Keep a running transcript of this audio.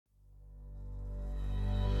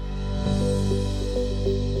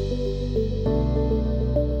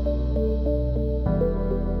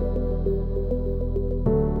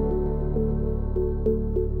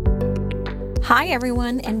Hi,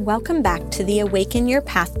 everyone, and welcome back to the Awaken Your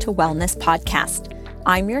Path to Wellness podcast.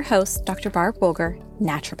 I'm your host, Dr. Barb Boger,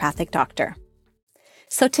 naturopathic doctor.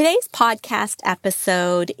 So today's podcast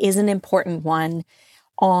episode is an important one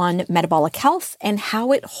on metabolic health and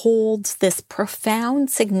how it holds this profound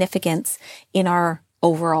significance in our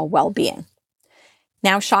overall well-being.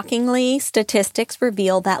 Now, shockingly, statistics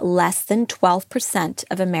reveal that less than 12%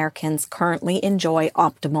 of Americans currently enjoy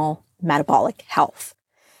optimal metabolic health.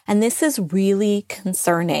 And this is really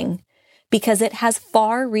concerning because it has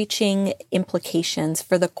far-reaching implications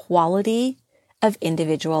for the quality of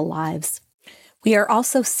individual lives. We are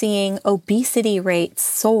also seeing obesity rates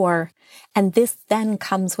soar, and this then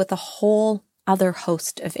comes with a whole other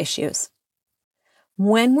host of issues.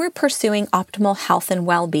 When we're pursuing optimal health and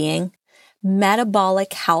well-being,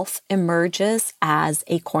 metabolic health emerges as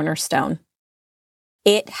a cornerstone.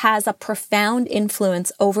 It has a profound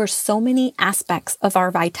influence over so many aspects of our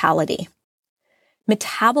vitality.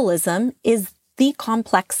 Metabolism is the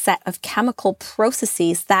complex set of chemical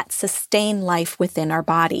processes that sustain life within our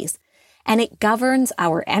bodies, and it governs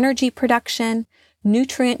our energy production,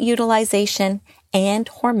 nutrient utilization, and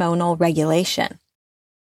hormonal regulation.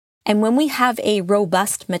 And when we have a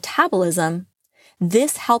robust metabolism,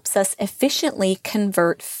 this helps us efficiently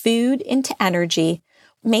convert food into energy,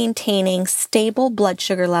 maintaining stable blood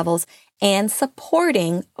sugar levels and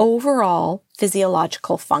supporting overall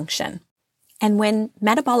physiological function. And when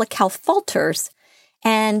metabolic health falters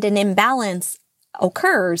and an imbalance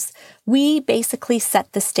occurs, we basically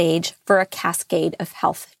set the stage for a cascade of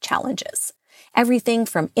health challenges. Everything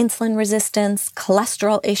from insulin resistance,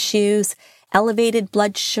 cholesterol issues, elevated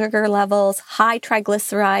blood sugar levels, high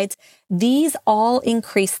triglycerides, these all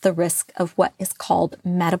increase the risk of what is called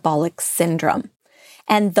metabolic syndrome.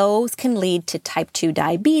 And those can lead to type 2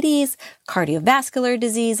 diabetes, cardiovascular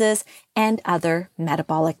diseases, and other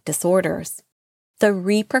metabolic disorders. The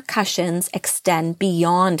repercussions extend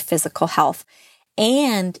beyond physical health,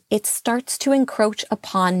 and it starts to encroach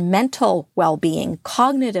upon mental well-being,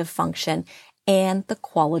 cognitive function, and the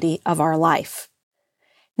quality of our life.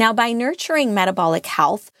 Now, by nurturing metabolic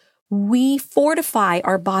health, we fortify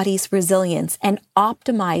our body's resilience and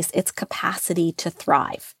optimize its capacity to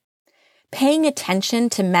thrive. Paying attention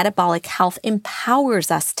to metabolic health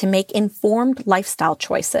empowers us to make informed lifestyle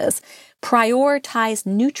choices, prioritize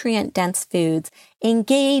nutrient-dense foods,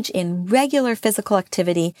 engage in regular physical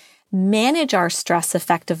activity, manage our stress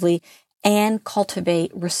effectively, and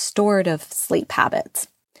cultivate restorative sleep habits.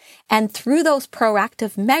 And through those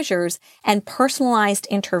proactive measures and personalized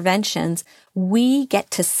interventions, we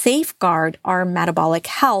get to safeguard our metabolic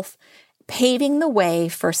health, paving the way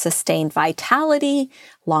for sustained vitality,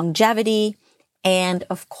 longevity, and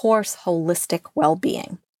of course, holistic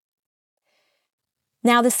well-being.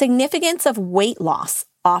 Now, the significance of weight loss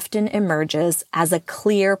often emerges as a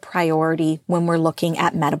clear priority when we're looking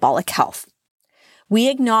at metabolic health. We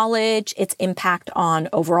acknowledge its impact on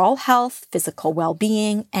overall health, physical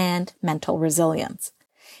well-being, and mental resilience.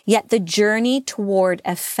 Yet the journey toward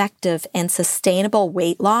effective and sustainable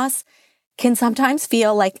weight loss can sometimes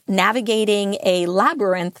feel like navigating a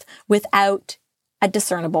labyrinth without a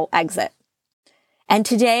discernible exit. And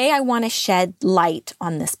today I want to shed light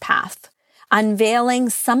on this path, unveiling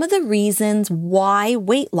some of the reasons why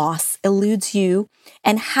weight loss eludes you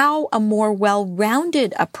and how a more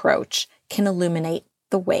well-rounded approach can illuminate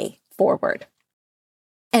the way forward.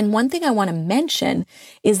 And one thing I want to mention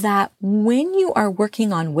is that when you are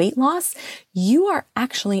working on weight loss, you are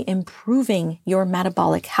actually improving your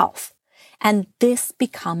metabolic health. And this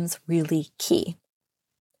becomes really key.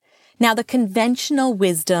 Now, the conventional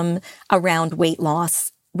wisdom around weight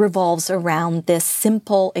loss revolves around this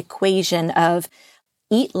simple equation of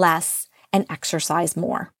eat less and exercise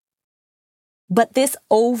more. But this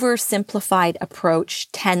oversimplified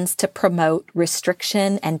approach tends to promote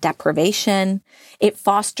restriction and deprivation. It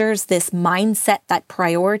fosters this mindset that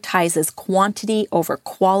prioritizes quantity over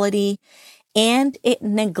quality, and it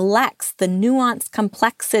neglects the nuanced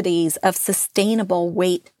complexities of sustainable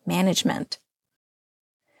weight management.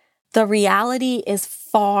 The reality is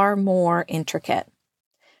far more intricate.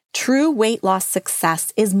 True weight loss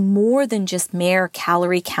success is more than just mere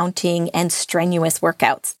calorie counting and strenuous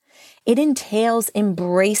workouts. It entails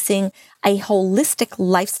embracing a holistic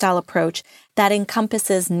lifestyle approach that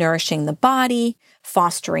encompasses nourishing the body,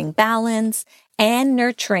 fostering balance, and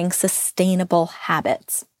nurturing sustainable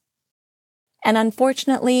habits. And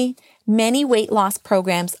unfortunately, many weight loss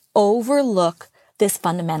programs overlook this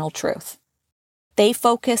fundamental truth. They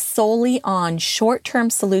focus solely on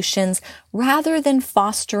short-term solutions rather than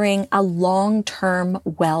fostering a long-term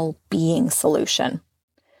well-being solution.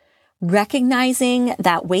 recognizing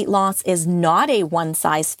that weight loss is not a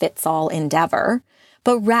one-size-fits-all endeavor,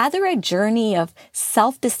 but rather a journey of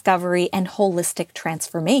self-discovery and holistic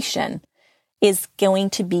transformation is going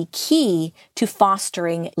to be key to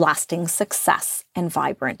fostering lasting success and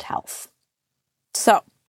vibrant health. So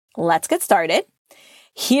let's get started.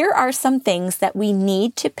 Here are some things that we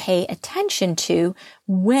need to pay attention to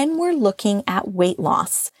when we're looking at weight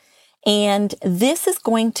loss. And this is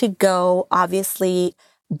going to go obviously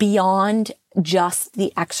beyond just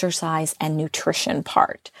the exercise and nutrition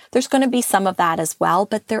part. There's going to be some of that as well,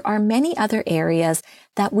 but there are many other areas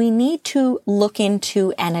that we need to look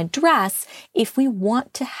into and address if we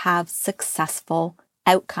want to have successful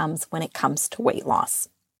outcomes when it comes to weight loss.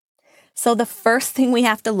 So the first thing we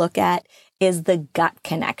have to look at is the gut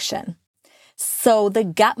connection. So the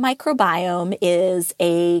gut microbiome is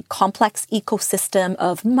a complex ecosystem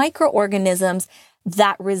of microorganisms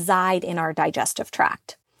that reside in our digestive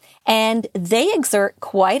tract. And they exert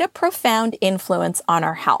quite a profound influence on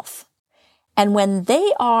our health. And when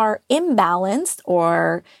they are imbalanced,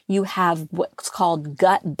 or you have what's called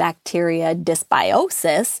gut bacteria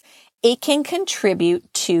dysbiosis, it can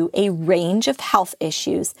contribute to a range of health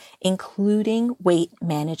issues, including weight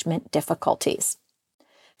management difficulties.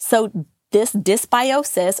 So this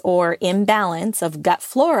dysbiosis or imbalance of gut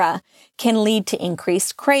flora can lead to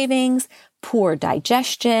increased cravings, poor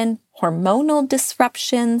digestion, hormonal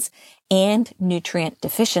disruptions, and nutrient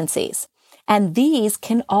deficiencies. And these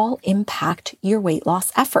can all impact your weight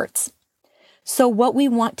loss efforts. So what we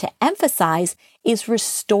want to emphasize is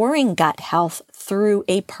restoring gut health through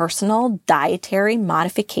a personal dietary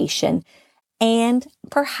modification and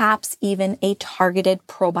perhaps even a targeted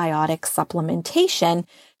probiotic supplementation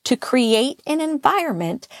to create an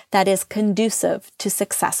environment that is conducive to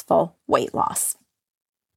successful weight loss.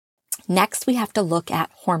 Next, we have to look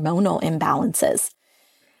at hormonal imbalances.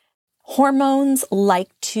 Hormones like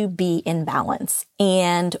to be in balance.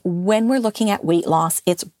 And when we're looking at weight loss,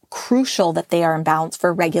 it's crucial that they are in balance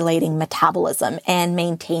for regulating metabolism and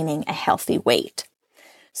maintaining a healthy weight.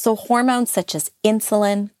 So hormones such as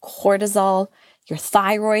insulin, cortisol, your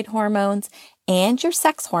thyroid hormones, and your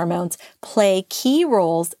sex hormones play key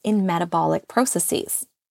roles in metabolic processes.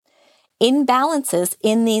 Imbalances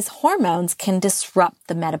in these hormones can disrupt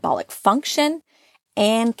the metabolic function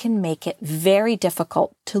and can make it very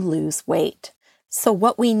difficult to lose weight. So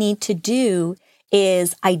what we need to do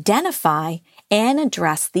is identify and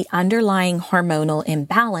address the underlying hormonal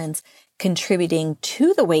imbalance contributing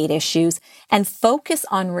to the weight issues and focus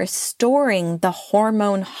on restoring the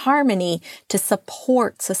hormone harmony to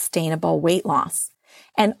support sustainable weight loss.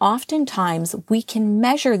 And oftentimes we can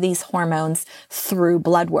measure these hormones through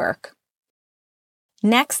blood work.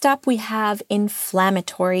 Next up, we have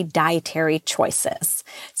inflammatory dietary choices.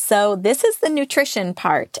 So this is the nutrition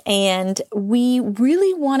part, and we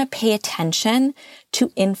really want to pay attention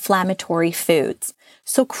to inflammatory foods.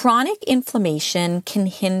 So chronic inflammation can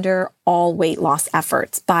hinder all weight loss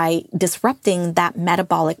efforts by disrupting that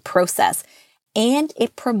metabolic process, and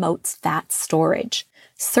it promotes fat storage.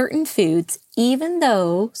 Certain foods, even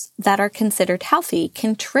those that are considered healthy,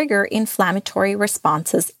 can trigger inflammatory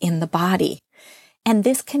responses in the body. And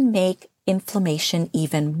this can make inflammation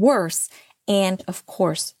even worse. And of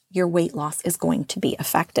course, your weight loss is going to be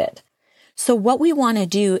affected. So what we want to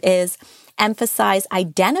do is emphasize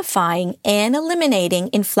identifying and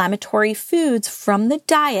eliminating inflammatory foods from the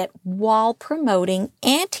diet while promoting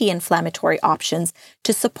anti-inflammatory options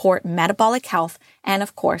to support metabolic health and,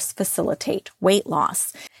 of course, facilitate weight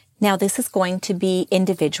loss. Now, this is going to be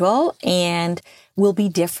individual and will be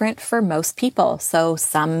different for most people. So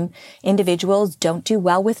some individuals don't do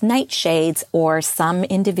well with nightshades, or some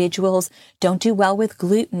individuals don't do well with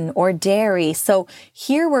gluten or dairy. So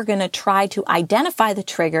here we're going to try to identify the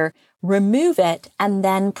trigger, remove it, and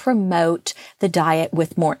then promote the diet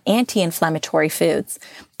with more anti-inflammatory foods.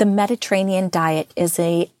 The Mediterranean diet is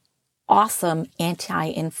an awesome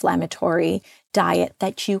anti-inflammatory diet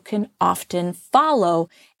that you can often follow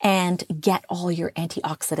and get all your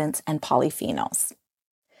antioxidants and polyphenols.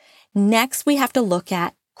 Next, we have to look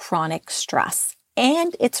at chronic stress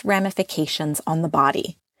and its ramifications on the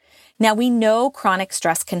body. Now, we know chronic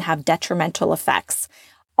stress can have detrimental effects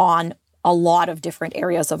on a lot of different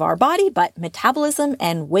areas of our body, but metabolism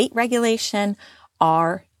and weight regulation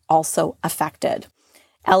are also affected.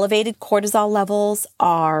 Elevated cortisol levels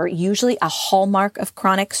are usually a hallmark of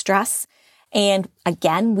chronic stress. And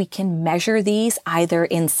again, we can measure these either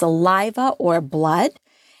in saliva or blood.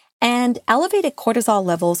 And elevated cortisol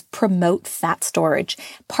levels promote fat storage,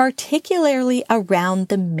 particularly around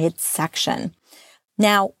the midsection.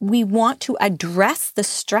 Now, we want to address the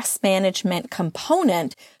stress management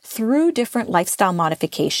component through different lifestyle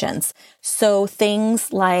modifications. So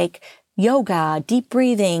things like yoga, deep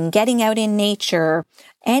breathing, getting out in nature,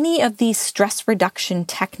 any of these stress reduction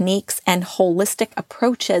techniques and holistic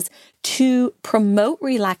approaches to promote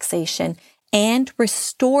relaxation and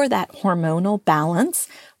restore that hormonal balance,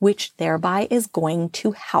 which thereby is going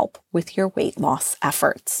to help with your weight loss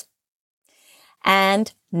efforts.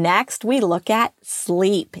 And next, we look at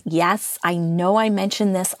sleep. Yes, I know I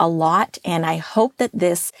mention this a lot, and I hope that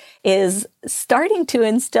this is starting to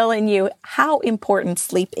instill in you how important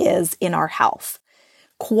sleep is in our health.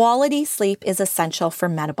 Quality sleep is essential for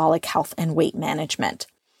metabolic health and weight management.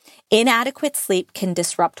 Inadequate sleep can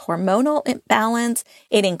disrupt hormonal balance,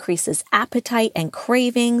 it increases appetite and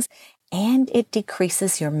cravings, and it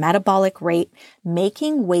decreases your metabolic rate,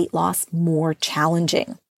 making weight loss more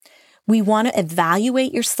challenging. We want to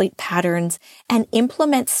evaluate your sleep patterns and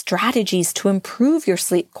implement strategies to improve your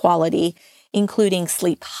sleep quality, including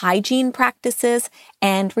sleep hygiene practices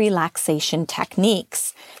and relaxation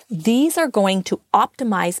techniques. These are going to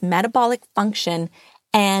optimize metabolic function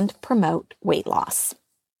and promote weight loss.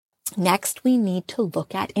 Next, we need to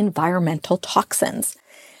look at environmental toxins.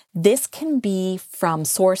 This can be from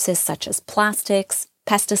sources such as plastics,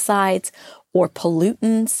 pesticides, or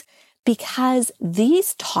pollutants, because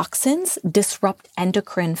these toxins disrupt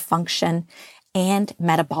endocrine function and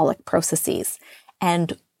metabolic processes.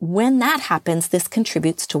 And when that happens, this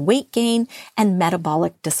contributes to weight gain and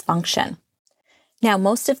metabolic dysfunction. Now,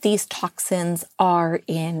 most of these toxins are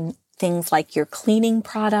in things like your cleaning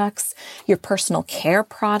products, your personal care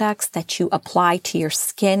products that you apply to your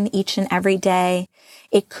skin each and every day.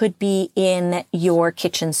 It could be in your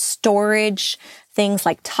kitchen storage, things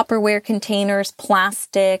like Tupperware containers,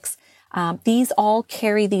 plastics. These all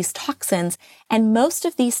carry these toxins, and most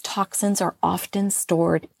of these toxins are often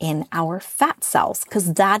stored in our fat cells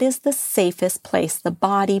because that is the safest place the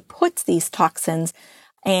body puts these toxins.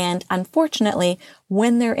 And unfortunately,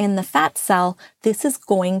 when they're in the fat cell, this is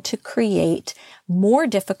going to create more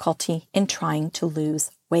difficulty in trying to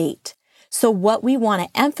lose weight. So what we want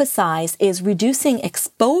to emphasize is reducing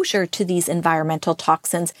exposure to these environmental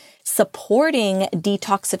toxins, supporting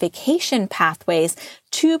detoxification pathways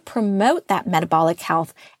to promote that metabolic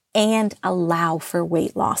health and allow for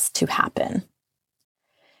weight loss to happen.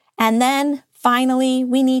 And then finally,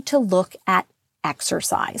 we need to look at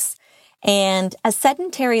exercise. And a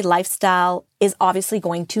sedentary lifestyle is obviously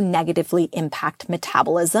going to negatively impact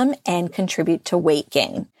metabolism and contribute to weight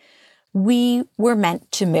gain. We were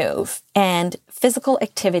meant to move, and physical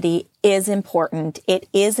activity is important. It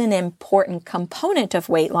is an important component of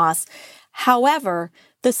weight loss. However,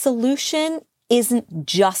 the solution isn't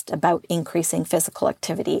just about increasing physical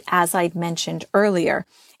activity, as I'd mentioned earlier.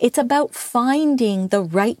 It's about finding the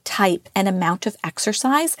right type and amount of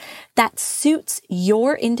exercise that suits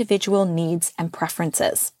your individual needs and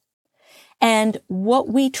preferences. And what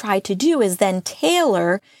we try to do is then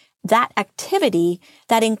tailor that activity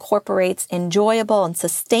that incorporates enjoyable and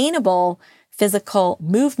sustainable physical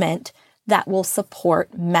movement that will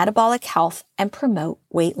support metabolic health and promote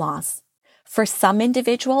weight loss. For some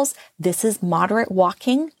individuals, this is moderate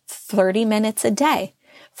walking, 30 minutes a day.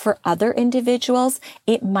 For other individuals,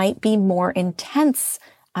 it might be more intense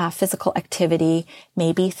physical activity,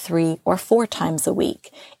 maybe 3 or 4 times a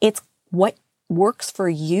week. It's what works for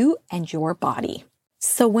you and your body.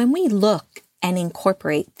 So when we look and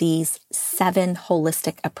incorporate these 7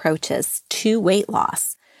 holistic approaches to weight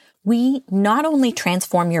loss, we not only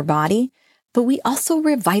transform your body, but we also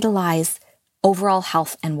revitalize overall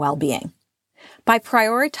health and well-being. By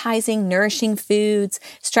prioritizing nourishing foods,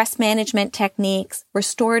 stress management techniques,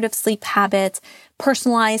 restorative sleep habits,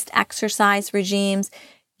 personalized exercise regimes,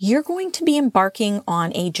 you're going to be embarking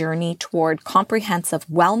on a journey toward comprehensive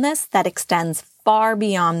wellness that extends far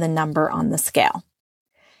beyond the number on the scale.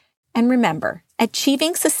 And remember,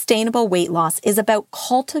 achieving sustainable weight loss is about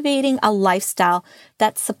cultivating a lifestyle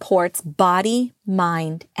that supports body,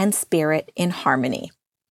 mind, and spirit in harmony.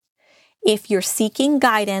 If you're seeking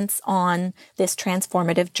guidance on this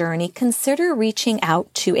transformative journey, consider reaching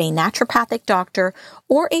out to a naturopathic doctor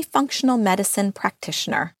or a functional medicine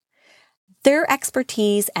practitioner. Their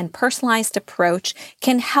expertise and personalized approach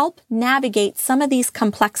can help navigate some of these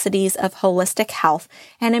complexities of holistic health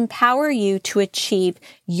and empower you to achieve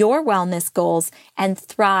your wellness goals and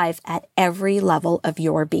thrive at every level of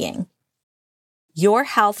your being. Your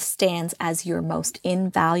health stands as your most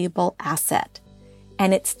invaluable asset,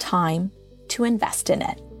 and it's time to invest in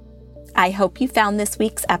it. I hope you found this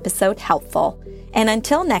week's episode helpful, and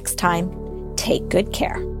until next time, take good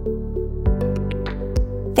care.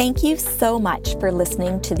 Thank you so much for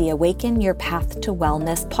listening to the Awaken Your Path to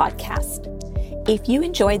Wellness podcast. If you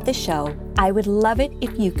enjoyed the show, I would love it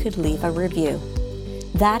if you could leave a review.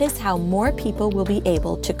 That is how more people will be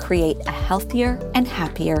able to create a healthier and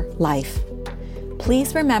happier life.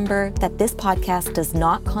 Please remember that this podcast does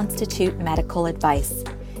not constitute medical advice.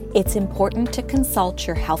 It's important to consult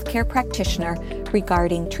your healthcare practitioner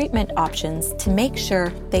regarding treatment options to make sure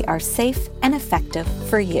they are safe and effective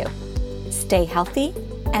for you. Stay healthy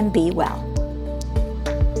and be well.